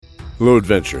Hello,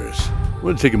 adventurers. I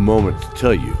want to take a moment to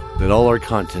tell you that all our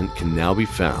content can now be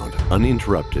found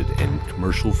uninterrupted and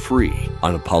commercial-free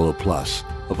on Apollo Plus.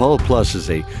 Apollo Plus is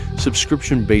a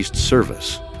subscription-based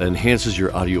service that enhances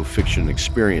your audio fiction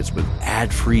experience with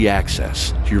ad-free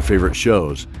access to your favorite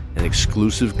shows and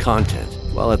exclusive content,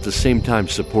 while at the same time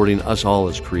supporting us all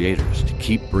as creators to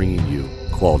keep bringing you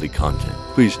quality content.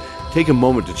 Please take a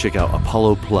moment to check out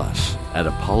Apollo Plus at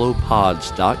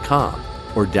apollopods.com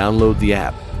or download the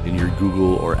app in your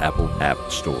Google or Apple app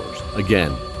stores.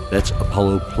 Again, that's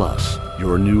Apollo Plus,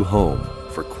 your new home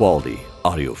for quality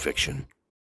audio fiction.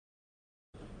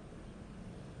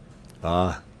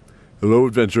 Hello,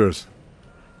 adventurers.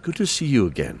 Good to see you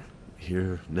again,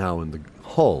 here now in the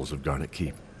halls of Garnet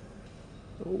Keep.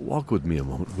 Walk with me a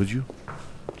moment, would you?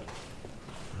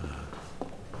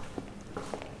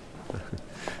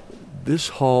 This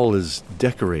hall is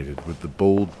decorated with the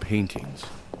bold paintings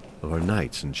of our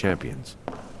knights and champions.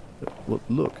 Well,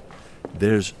 look,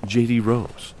 there's J.D.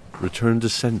 Rose, returned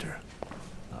descender,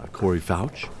 Corey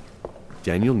Fouch,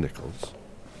 Daniel Nichols,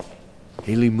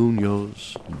 Haley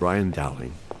Munoz, Brian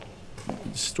Dowling,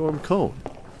 Storm Cone,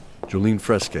 Jolene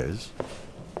Fresquez,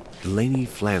 Delaney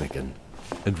Flanagan,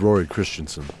 and Rory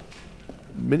Christensen.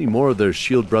 Many more of their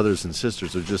Shield brothers and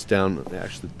sisters are just down,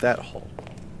 actually, that hall.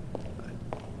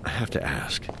 I have to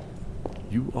ask,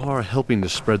 you are helping to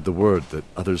spread the word that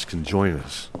others can join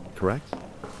us, correct?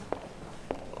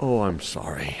 Oh, I'm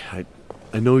sorry.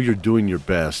 I know you're doing your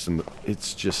best, and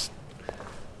it's just...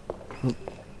 Well,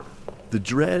 the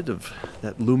dread of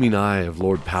that looming eye of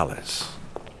Lord Pallas,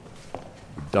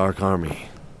 the dark army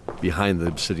behind the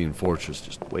Obsidian Fortress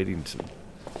just waiting to...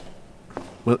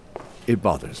 Well, it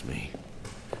bothers me.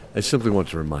 I simply want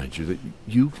to remind you that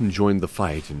you can join the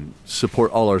fight and support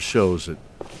all our shows at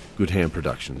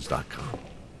goodhandproductions.com.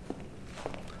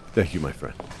 Thank you, my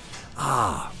friend.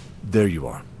 There you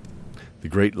are. The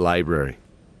great library,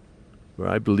 where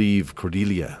I believe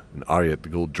Cordelia and Ariat the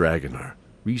Gold Dragon are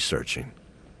researching.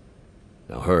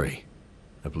 Now hurry.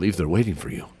 I believe they're waiting for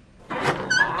you.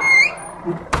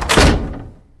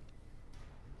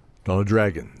 Dawn of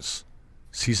Dragons,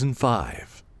 Season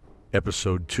 5,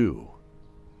 Episode 2,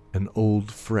 An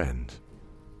Old Friend.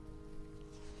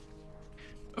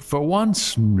 For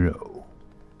once, no.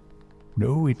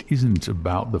 No, it isn't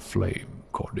about the flame,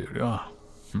 Cordelia.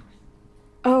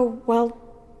 Oh, well,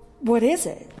 what is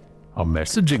it? A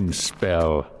messaging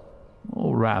spell,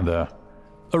 or rather,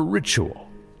 a ritual,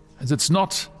 as it's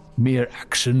not mere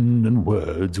action and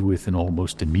words with an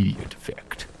almost immediate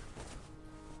effect.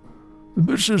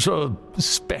 This is a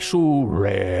special,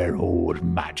 rare old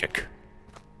magic,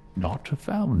 not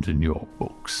found in your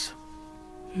books.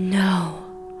 No.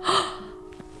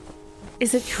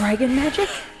 Is it dragon magic?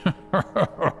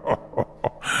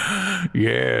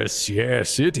 Yes,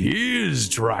 it is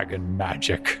dragon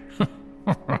magic.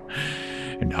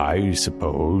 And I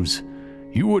suppose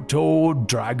you were told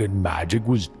dragon magic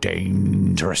was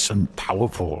dangerous and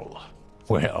powerful.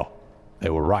 Well, they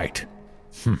were right.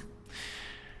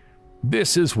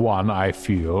 This is one I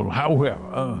feel,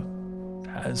 however,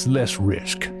 has less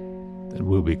risk that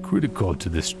will be critical to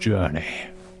this journey.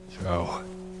 So,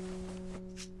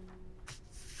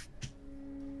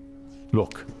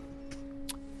 look,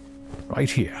 right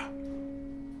here.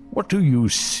 What do you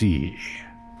see?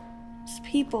 It's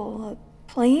people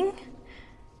playing?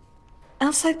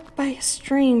 Outside by a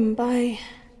stream, by...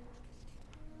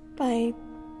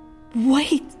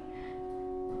 Wait!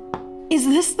 Is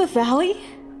this the valley?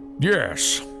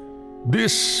 Yes,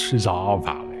 this is our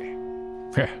valley.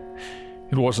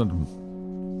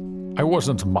 I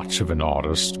wasn't much of an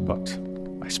artist, but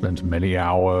I spent many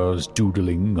hours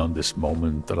doodling on this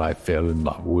moment that I fell in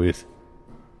love with.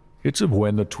 It's of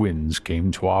when the twins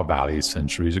came to our valley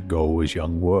centuries ago as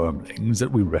young wormlings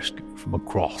that we rescued from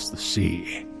across the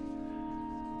sea.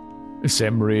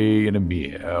 Semri and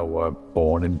Emir were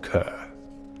born in Kerr,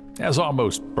 as are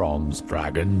most bronze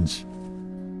dragons.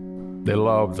 They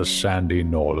love the sandy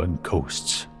northern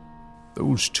coasts.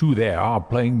 Those two there are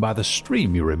playing by the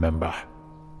stream, you remember.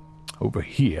 Over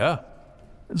here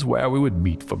is where we would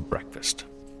meet for breakfast,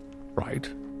 right?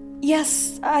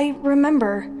 Yes, I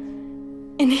remember.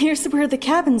 And here's where the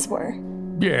cabins were.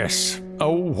 Yes, a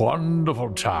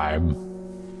wonderful time.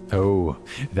 Oh,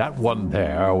 that one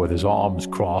there with his arms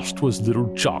crossed was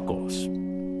little Chuckles.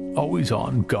 Always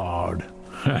on guard.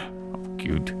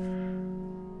 Cute.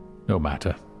 No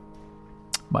matter.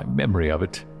 My memory of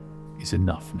it is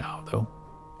enough now, though.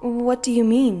 What do you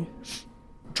mean?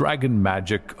 Dragon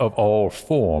magic of all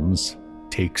forms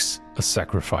takes a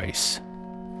sacrifice.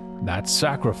 That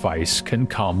sacrifice can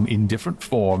come in different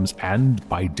forms and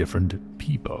by different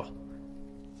people.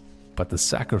 but the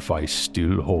sacrifice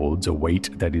still holds a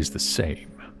weight that is the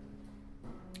same.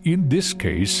 In this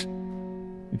case,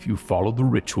 if you follow the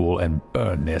ritual and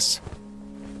burn this,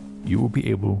 you will be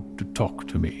able to talk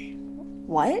to me.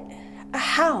 What?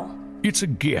 How? It's a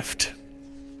gift.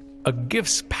 A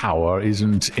gift's power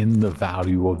isn't in the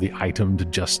value of the item to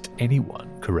just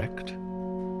anyone, correct?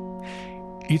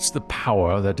 It's the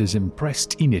power that is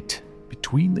impressed in it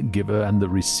between the giver and the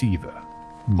receiver,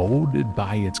 molded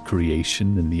by its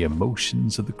creation and the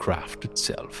emotions of the craft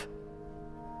itself.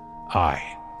 I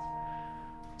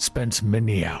spent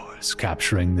many hours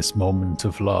capturing this moment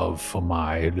of love for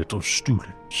my little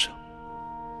students.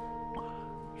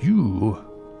 You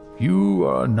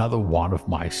are another one of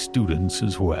my students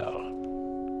as well.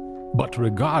 But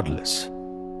regardless,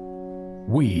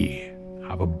 we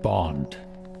have a bond.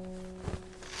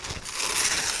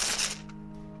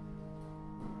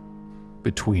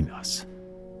 Between us.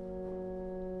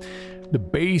 The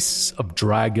base of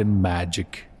dragon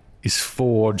magic is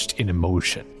forged in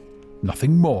emotion.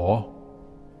 Nothing more,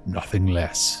 nothing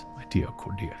less, my dear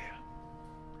Cordelia.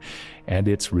 And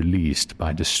it's released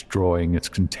by destroying its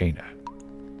container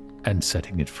and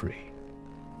setting it free.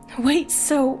 Wait,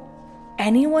 so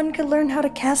anyone could learn how to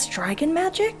cast dragon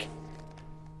magic?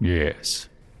 Yes.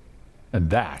 And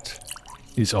that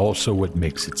is also what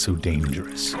makes it so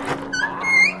dangerous.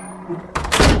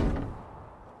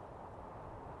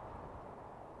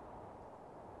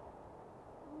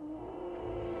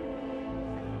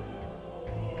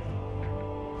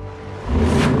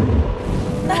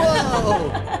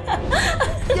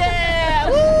 Yeah!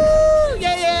 Woo!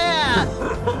 Yeah!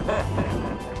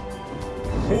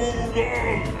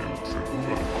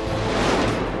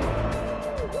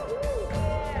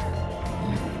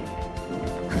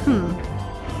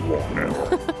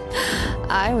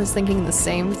 I was thinking the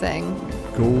same thing.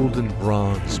 Gold and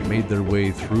bronze made their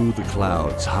way through the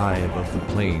clouds high above the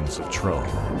plains of Tro.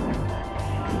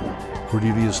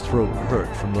 Cordelia's throat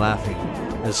hurt from laughing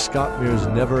as Scottmere's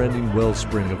never-ending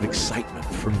wellspring of excitement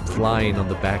from flying on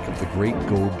the back of the great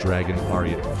gold dragon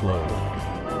Ariat flowed.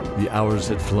 The hours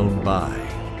had flown by,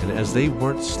 and as they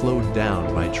weren't slowed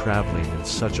down by traveling in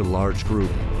such a large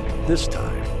group, this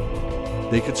time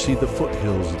they could see the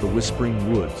foothills of the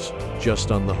Whispering Woods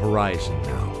just on the horizon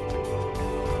now.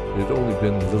 It had only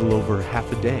been a little over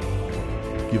half a day,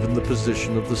 given the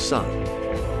position of the sun,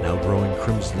 now growing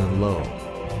crimson and low,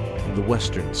 in the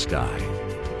western sky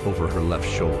over her left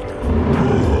shoulder.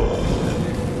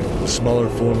 The smaller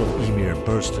form of Ymir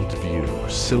burst into view,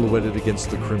 silhouetted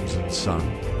against the crimson sun.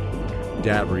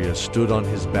 Dabria stood on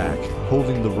his back,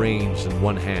 holding the reins in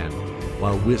one hand,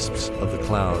 while wisps of the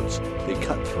clouds they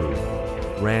cut through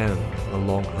ran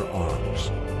along her arms,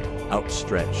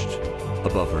 outstretched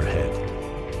above her head.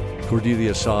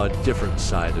 Cordelia saw a different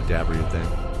side of Dabria then,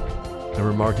 and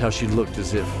remarked how she looked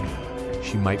as if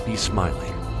she might be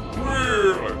smiling.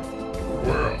 Really?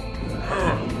 Well,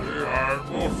 apparently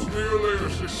I'm not nearly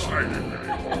as exciting anymore.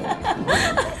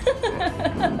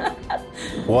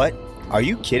 What? Are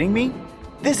you kidding me?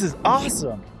 This is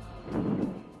awesome!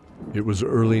 It was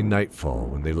early nightfall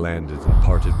when they landed and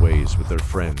parted ways with their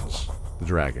friends, the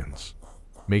dragons.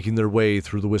 Making their way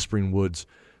through the Whispering Woods,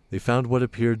 they found what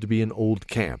appeared to be an old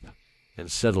camp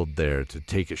and settled there to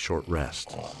take a short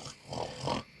rest.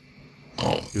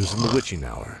 It was in the witching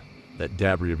hour that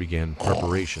Dabria began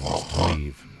preparations to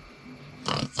leave.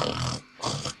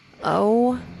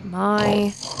 Oh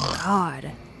my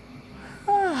god.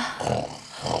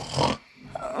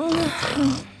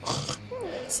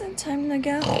 Is it time to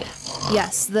go?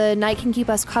 Yes, the night can keep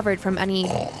us covered from any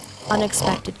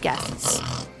unexpected guests.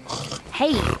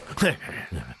 Hey!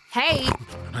 Hey!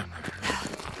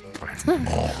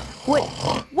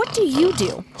 What do you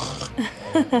do?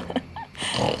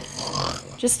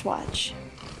 Just watch.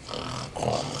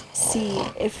 See,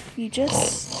 if you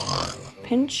just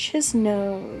pinch his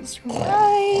nose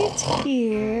right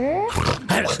here.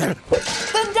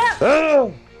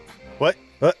 What?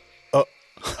 Oh.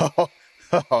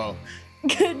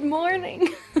 Good morning.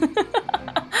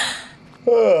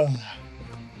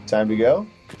 Time to go?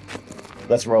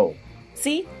 Let's roll.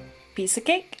 See? Piece of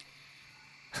cake.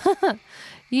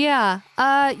 Yeah,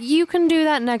 you can do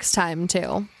that next time,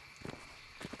 too.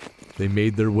 They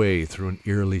made their way through an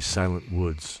eerily silent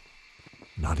woods.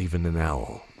 Not even an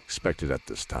owl, expected at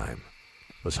this time,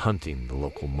 was hunting the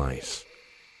local mice.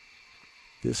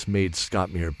 This made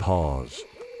Scottmere pause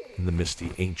in the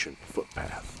misty ancient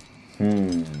footpath.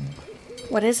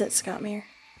 What is it, Scottmere?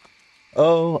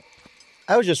 Oh,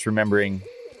 I was just remembering.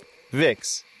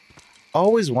 Vix.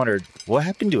 Always wondered what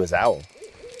happened to his owl.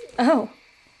 Oh.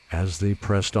 As they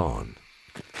pressed on,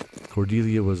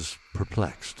 Cordelia was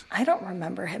perplexed. I don't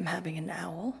remember him having an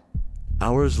owl.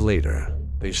 Hours later,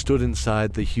 they stood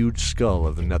inside the huge skull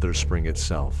of the Nether Spring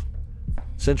itself.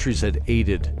 Centuries had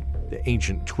aided the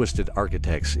ancient twisted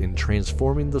architects in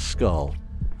transforming the skull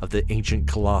of the ancient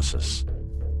Colossus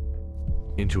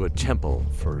into a temple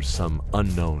for some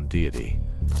unknown deity.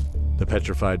 The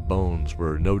petrified bones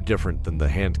were no different than the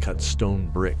hand-cut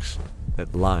stone bricks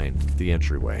that lined the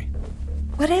entryway.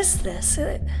 What is this?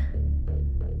 It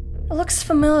looks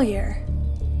familiar.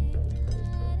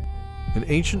 An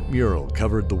ancient mural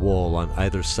covered the wall on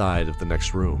either side of the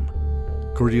next room.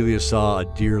 Cordelia saw a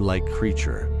deer-like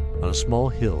creature on a small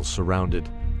hill surrounded,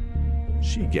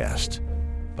 she guessed,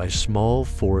 by small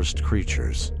forest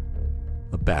creatures.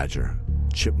 A badger,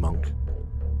 chipmunk,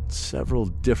 several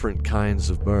different kinds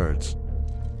of birds.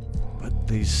 But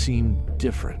they seemed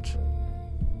different.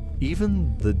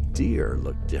 Even the deer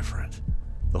looked different.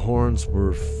 The horns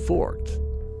were forked,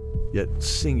 yet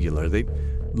singular. They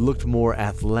looked more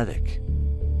athletic,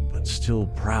 but still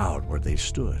proud where they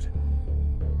stood.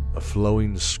 A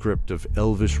flowing script of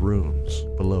elvish runes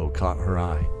below caught her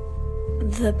eye.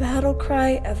 The battle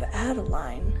cry of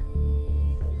Adeline.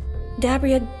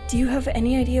 Dabria, do you have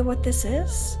any idea what this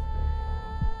is?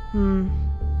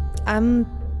 I'm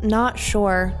not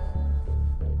sure.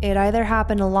 It either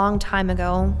happened a long time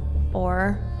ago,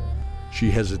 or...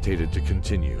 She hesitated to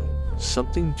continue.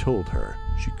 Something told her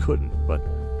she couldn't, but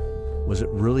was it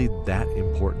really that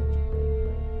important?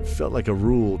 It felt like a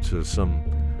rule to some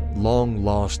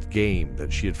long-lost game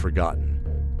that she had forgotten.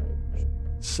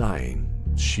 Sighing,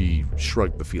 she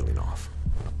shrugged the feeling off.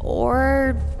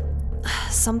 Or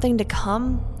something to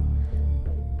come?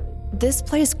 This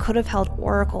place could have held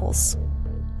oracles.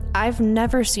 I've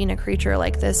never seen a creature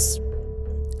like this,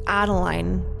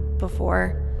 Adeline,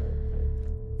 before.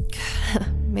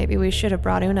 Maybe we should have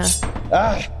brought Una.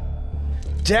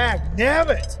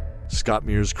 Dagnabbit!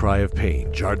 Scottmere's cry of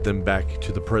pain jarred them back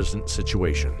to the present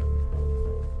situation.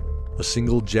 A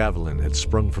single javelin had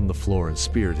sprung from the floor and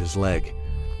speared his leg.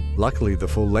 Luckily, the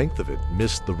full length of it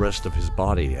missed the rest of his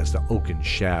body as the oaken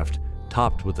shaft,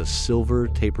 topped with a silver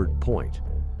tapered point,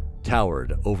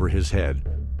 towered over his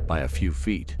head by a few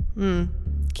feet.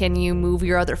 Can you move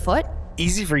your other foot?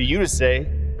 Easy for you to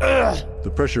say.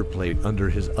 The pressure plate under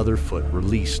his other foot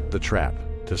released the trap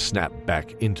to snap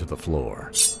back into the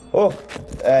floor. Oh,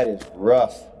 that is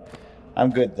rough.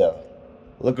 I'm good, though.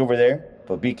 Look over there,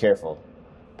 but be careful.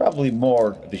 Probably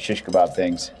more of the shish kebab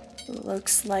things.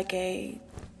 Looks like a...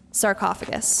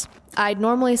 Sarcophagus. I'd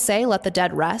normally say let the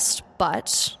dead rest,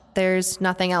 but there's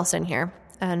nothing else in here,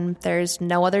 and there's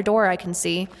no other door I can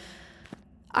see.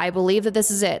 I believe that this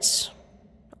is it.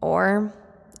 Or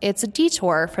it's a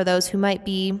detour for those who might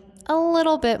be a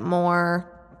little bit more...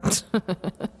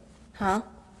 Huh?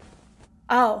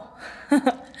 Oh.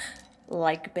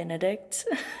 Like Benedict.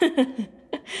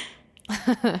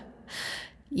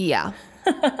 Yeah.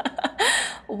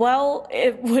 Well,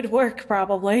 it would work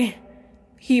probably.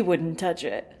 He wouldn't touch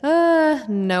it.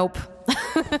 Nope.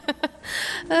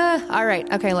 All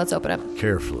right, okay, let's open it.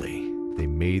 Carefully, they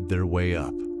made their way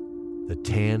up. The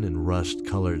tan and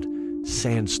rust-colored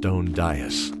sandstone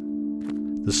dais.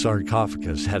 The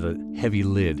sarcophagus had a heavy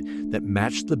lid that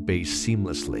matched the base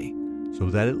seamlessly, so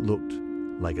that it looked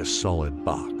like a solid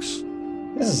box.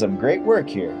 This is some great work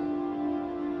here.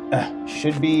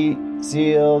 Should be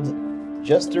sealed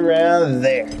just around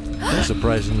there. A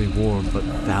surprisingly warm but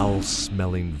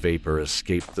foul-smelling vapor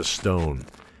escaped the stone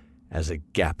as a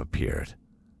gap appeared.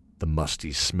 The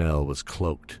musty smell was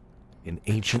cloaked in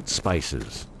ancient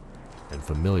spices and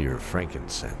familiar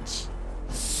frankincense.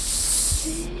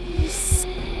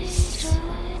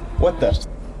 What the?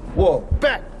 Whoa,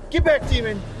 back! Get back,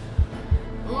 demon!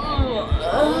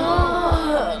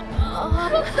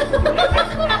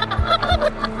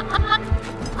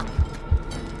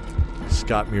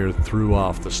 Scottmere threw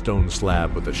off the stone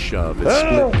slab with a shove. It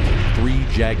split into 3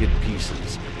 jagged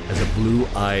pieces as a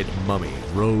blue-eyed mummy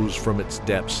rose from its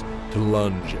depths to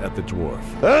lunge at the dwarf.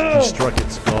 He struck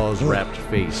its gauze-wrapped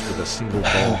face with a single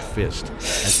balled fist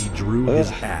as he drew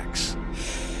his axe.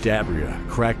 Dabria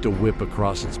cracked a whip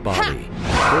across its body,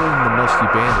 pulling the musty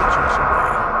bandages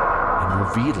away and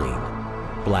revealing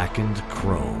blackened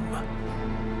chrome.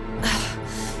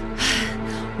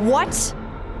 What?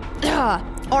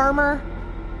 Armor?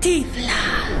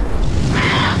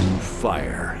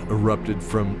 Fire erupted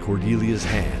from Cordelia's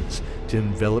hands to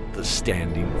envelop the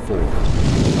standing form.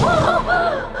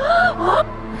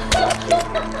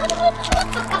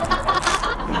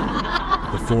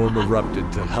 The form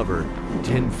erupted to hover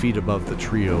 10 feet above the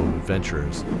trio of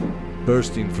adventurers.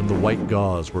 Bursting from the white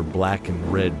gauze were black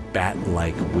and red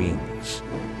bat-like wings.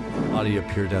 Body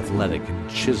appeared athletic and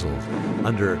chiseled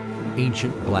under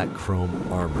ancient black chrome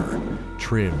armor,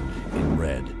 trimmed in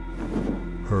red.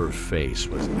 Her face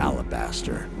was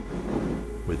alabaster,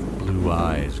 with blue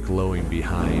eyes glowing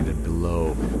behind and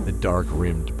below the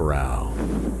dark-rimmed brow.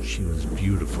 She was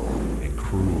beautiful and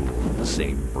cruel in the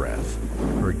same breath.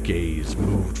 Her gaze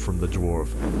moved from the dwarf,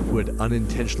 who had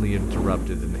unintentionally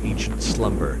interrupted an ancient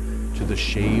slumber, to the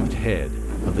shaved head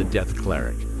of the death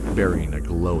cleric, bearing a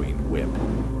glowing whip.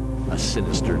 A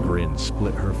sinister grin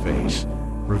split her face,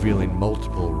 revealing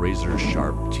multiple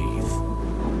razor-sharp teeth.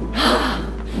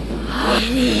 It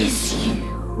is you.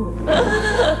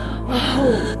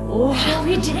 Shall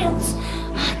we dance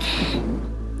again?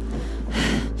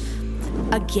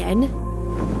 Again?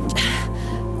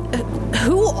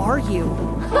 Who are you?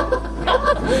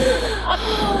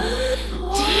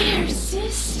 Dear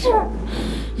sister,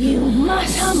 you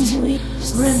must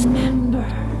remember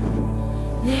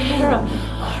there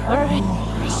are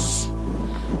us.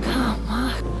 Come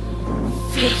on,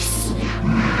 face me.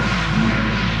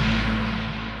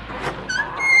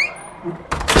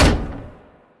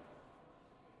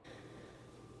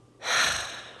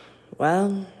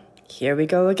 Well, here we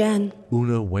go again.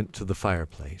 Una went to the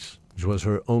fireplace, which was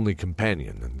her only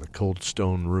companion in the cold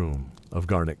stone room of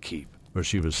Garnet Keep, where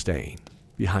she was staying,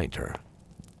 behind her.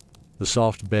 The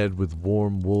soft bed with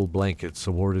warm wool blankets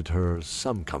awarded her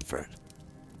some comfort,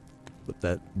 but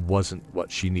that wasn't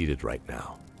what she needed right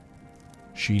now.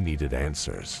 She needed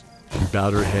answers. She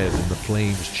bowed her head and the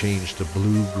flames changed to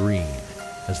blue-green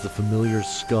as the familiar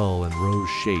skull and rose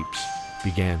shapes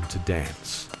began to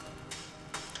dance.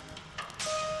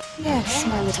 Yes,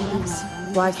 my little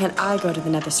Una. Why can't I go to the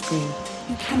Nether Screen?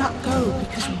 You cannot go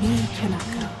because we cannot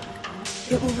go.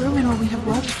 It will ruin all we have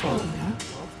worked for, Una.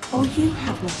 All you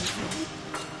have worked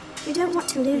for. You don't want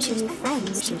to lose your new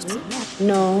friends, do you?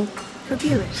 No.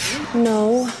 Kerberos.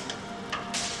 No.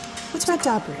 What's about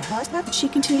Dabria? Did she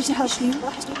continue to help you?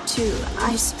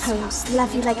 I suppose.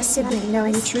 Love you like a sibling,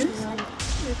 knowing the truth?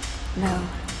 No.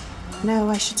 No,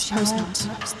 I should suppose not.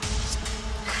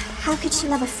 How could she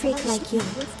love a freak like you?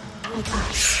 Like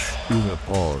us? Una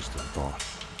paused and thought.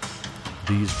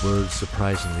 These words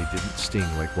surprisingly didn't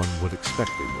sting like one would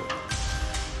expect they would.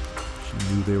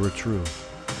 She knew they were true.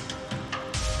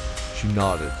 She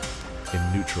nodded in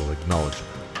neutral acknowledgement.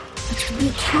 We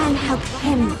can help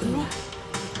him, Una.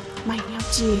 My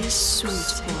dear,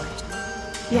 sweet boy.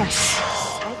 Yes.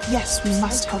 Yes, we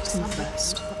must help him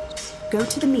first. Go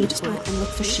to the meat wood and look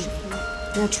for sheep.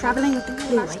 They're traveling with the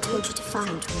clue I told you to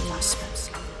find when we last spoke.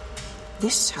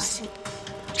 This time,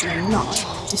 do not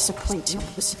disappoint me.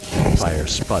 Fire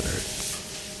sputtered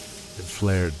and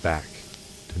flared back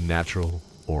to natural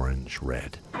orange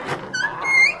red.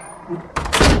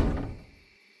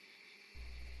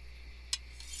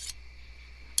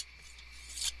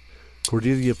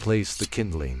 Cordelia placed the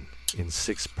kindling in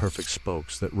 6 perfect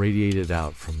spokes that radiated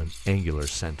out from an angular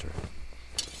center.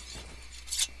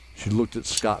 She looked at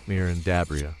Scottmere and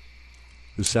Dabria,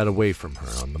 who sat away from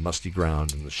her on the musty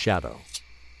ground in the shadow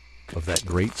of that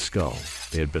great skull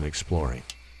they had been exploring.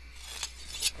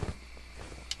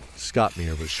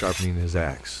 Scottmere was sharpening his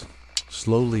axe,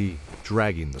 slowly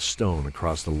dragging the stone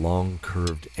across the long,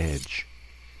 curved edge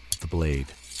of the blade.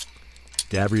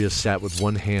 Dabria sat with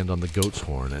one hand on the goat's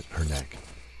horn at her neck,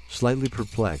 slightly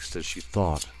perplexed as she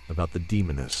thought about the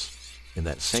demoness in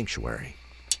that sanctuary.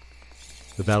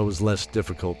 The battle was less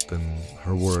difficult than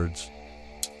her words.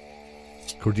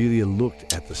 Cordelia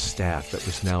looked at the staff that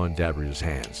was now in Dabria's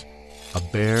hands. A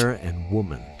bear and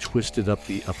woman twisted up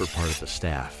the upper part of the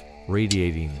staff,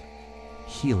 radiating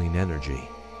healing energy.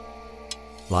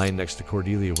 Lying next to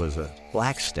Cordelia was a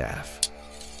black staff,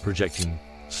 projecting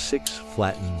 6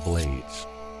 flattened blades,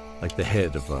 like the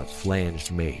head of a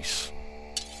flanged mace.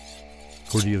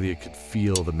 Cordelia could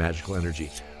feel the magical energy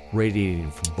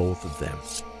radiating from both of them.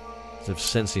 As if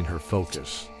sensing her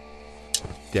focus,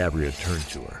 Dabria turned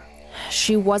to her.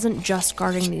 She wasn't just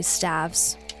guarding these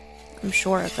staves. I'm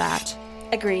sure of that.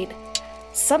 Agreed.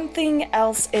 Something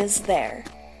else is there,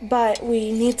 but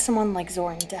we need someone like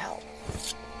Zoran to help.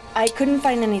 I couldn't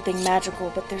find anything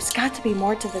magical, but there's got to be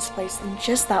more to this place than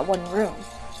just that one room.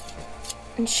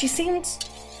 And she seemed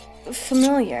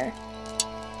familiar.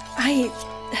 I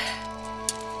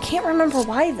can't remember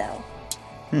why, though.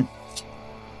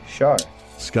 Shar.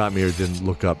 Scottmere didn't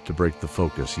look up to break the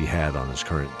focus he had on his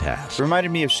current task.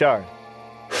 Reminded me of Shar.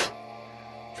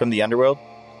 From the underworld?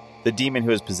 The demon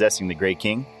who was possessing the Great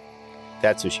King?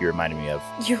 That's what she reminded me of.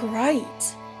 You're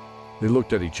right. They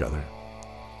looked at each other,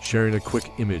 sharing a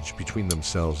quick image between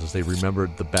themselves as they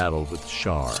remembered the battle with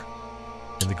Shar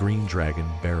and the green dragon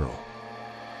Beryl,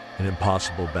 An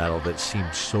impossible battle that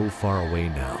seemed so far away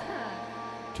now.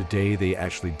 Today they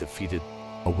actually defeated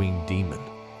a winged demon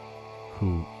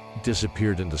who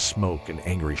disappeared into smoke and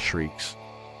angry shrieks.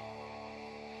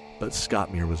 But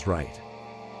Scottmere was right.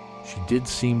 She did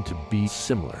seem to be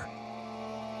similar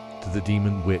to the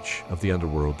demon witch of the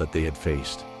underworld that they had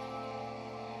faced.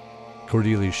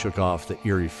 Cordelia shook off the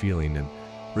eerie feeling and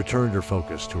returned her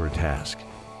focus to her task.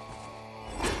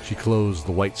 She closed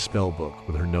the white spell book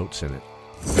with her notes in it,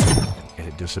 and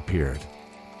it disappeared.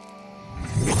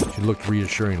 She looked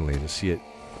reassuringly to see it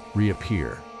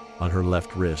reappear on her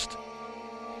left wrist,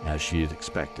 as she had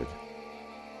expected.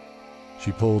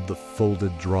 She pulled the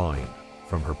folded drawing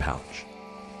from her pouch.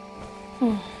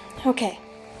 Okay.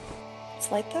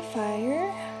 Let's light the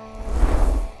fire.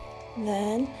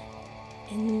 Then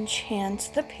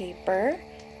enchant the paper.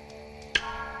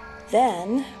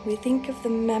 Then we think of the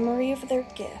memory of their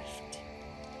gift.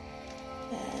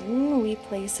 Then we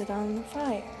place it on the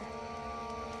fire,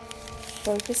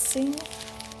 focusing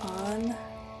on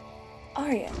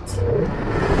Aryat.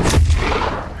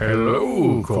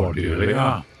 Hello,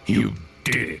 Cordelia. You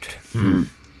did it.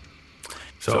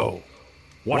 So,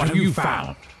 what have you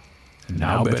found? And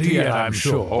now, better yet, I'm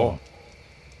sure,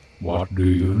 what do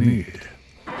you need?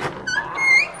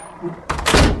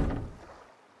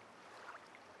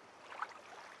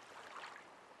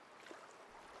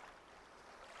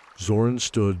 Zoran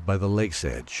stood by the lake's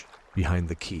edge, behind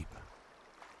the keep.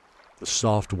 The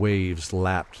soft waves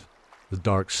lapped the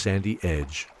dark sandy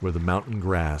edge where the mountain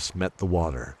grass met the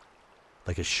water,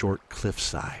 like a short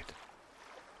cliffside.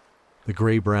 The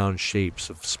gray-brown shapes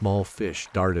of small fish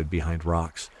darted behind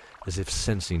rocks, as if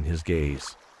sensing his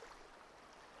gaze.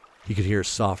 He could hear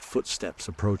soft footsteps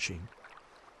approaching,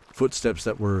 footsteps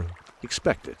that were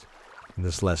expected in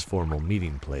this less formal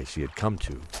meeting place he had come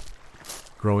to,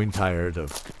 growing tired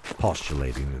of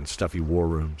postulating in stuffy war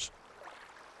rooms.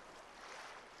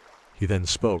 He then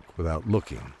spoke without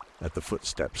looking at the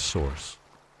footsteps' source.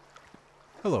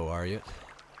 Hello, Aryat.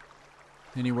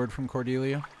 Any word from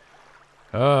Cordelia?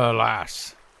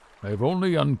 Alas, they've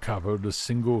only uncovered a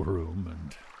single room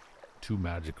and 2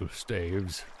 magical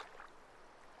staves.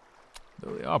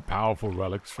 Though they are powerful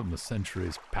relics from the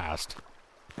centuries past,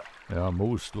 they are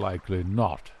most likely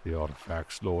not the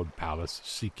artifacts Lord Pallas is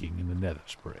seeking in the Nether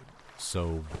Spring.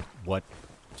 So, what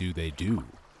do they do?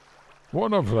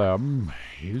 One of them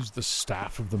is the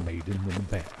Staff of the Maiden and the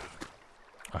Bear,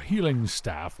 a healing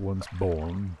staff once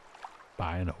borne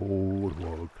by an old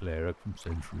world cleric from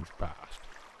centuries past.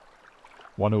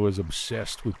 One who was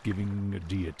obsessed with giving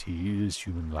deities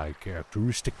human-like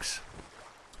characteristics.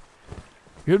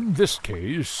 In this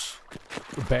case,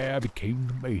 the bear became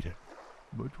the maiden,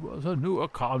 which was a newer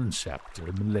concept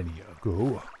a millennia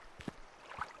ago.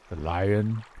 The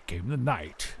lion became the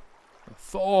knight. The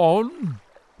thorn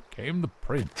became the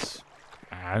prince.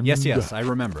 And Yes, I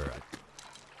remember.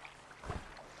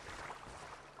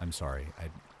 I'm sorry.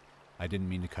 I didn't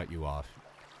mean to cut you off.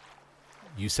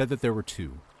 You said that there were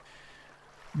 2.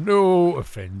 No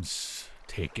offense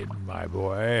taken, my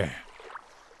boy.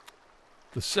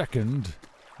 The second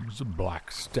was a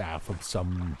black staff of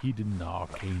some hidden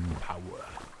arcane power.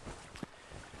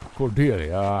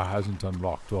 Cordelia hasn't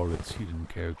unlocked all its hidden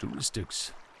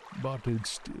characteristics, but it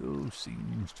still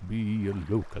seems to be a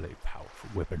locally powerful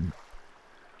weapon.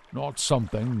 Not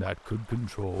something that could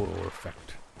control or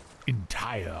affect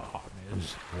entire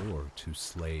armies. Or to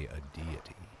slay a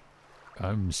deity.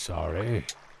 I'm sorry.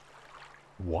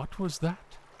 What was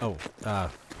that? Oh,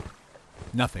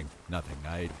 nothing.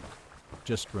 I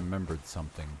just remembered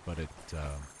something, but it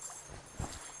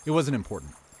wasn't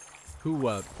important.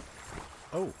 Who,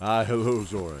 Hello,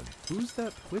 Zoran. Who's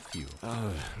that with you?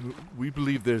 We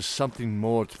believe there's something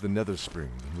more to the Nether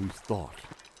Spring than we thought.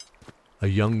 A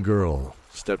young girl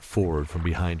stepped forward from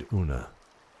behind Una.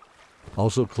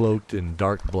 Also cloaked in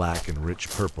dark black and rich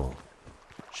purple,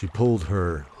 she pulled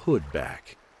her hood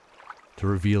back to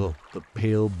reveal the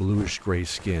pale bluish-gray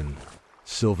skin,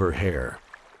 silver hair,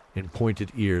 and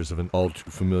pointed ears of an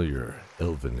all-too-familiar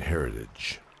elven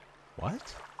heritage.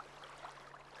 What?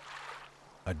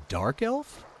 A dark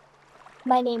elf?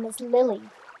 My name is Lily,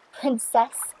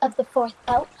 Princess of the 4th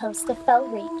Outpost of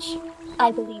Felreach.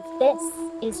 I believe this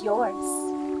is yours.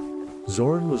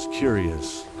 Zoran was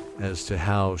curious as to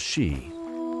how she,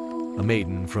 a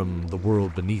maiden from the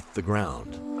world beneath the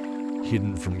ground,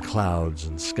 hidden from clouds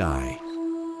and sky,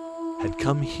 had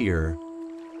come here,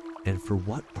 and for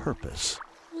what purpose?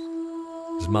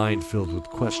 His mind filled with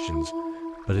questions,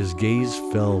 but his gaze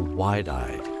fell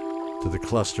wide-eyed to the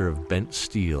cluster of bent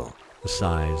steel the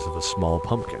size of a small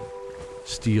pumpkin,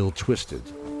 steel twisted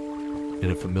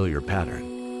in a familiar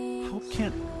pattern. How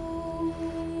can...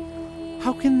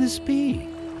 How can this be?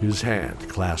 His hand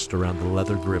clasped around the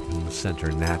leather grip in the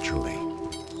center naturally,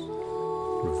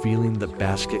 revealing the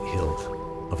basket hilt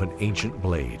of an ancient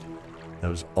blade that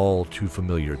was all too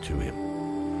familiar to him.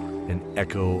 An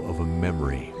echo of a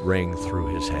memory rang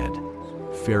through his head,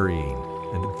 ferrying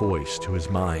a voice to his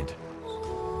mind.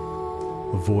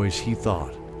 A voice he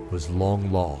thought was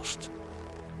long lost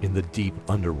in the deep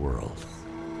underworld.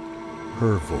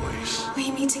 Her voice.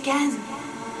 We meet again,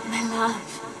 my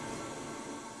love.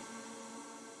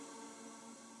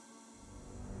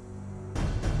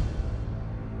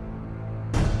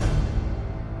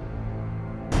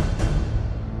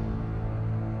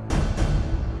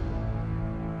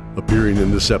 Appearing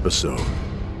in this episode,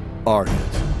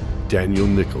 Arnett, Daniel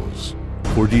Nichols,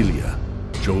 Cordelia,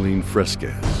 Jolene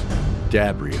Fresquez,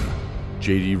 Dabria,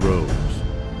 J.D. Rose,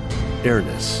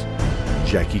 Ernest,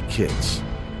 Jackie Kitts,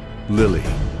 Lily,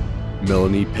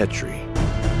 Melanie Petrie,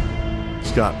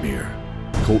 Scott Meir,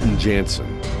 Colton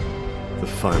Jansen, The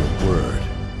Final Word,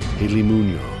 Haley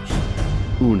Munoz,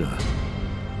 Una,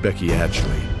 Becky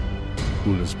Atchley,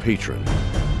 Una's patron,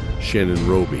 Shannon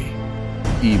Roby,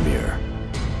 Emir,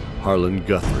 Harlan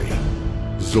Guthrie,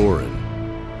 Zoran,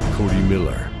 Cody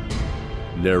Miller,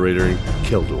 narrator in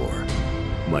Keldor,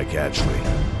 Mike Atchley.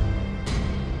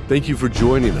 Thank you for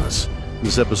joining us in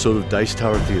this episode of Dice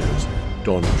Tower Theater's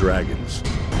Dawn of Dragons.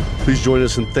 Please join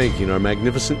us in thanking our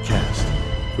magnificent cast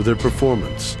for their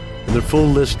performance, and their full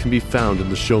list can be found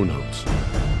in the show notes.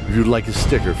 If you'd like a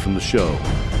sticker from the show,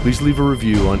 please leave a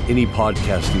review on any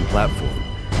podcasting platform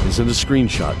and send a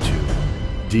screenshot to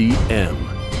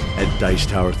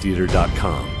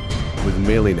dm@dicetowertheater.com with a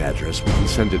mailing address we can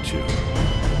send it to.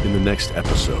 In the next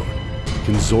episode,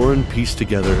 can Zoran piece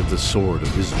together the sword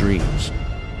of his dreams?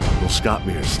 Will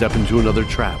Scottmere step into another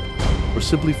trap, or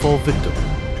simply fall victim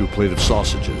to a plate of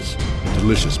sausages and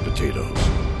delicious potatoes?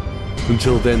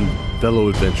 Until then, fellow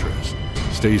adventurers,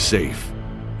 stay safe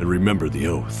and remember the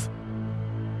oath.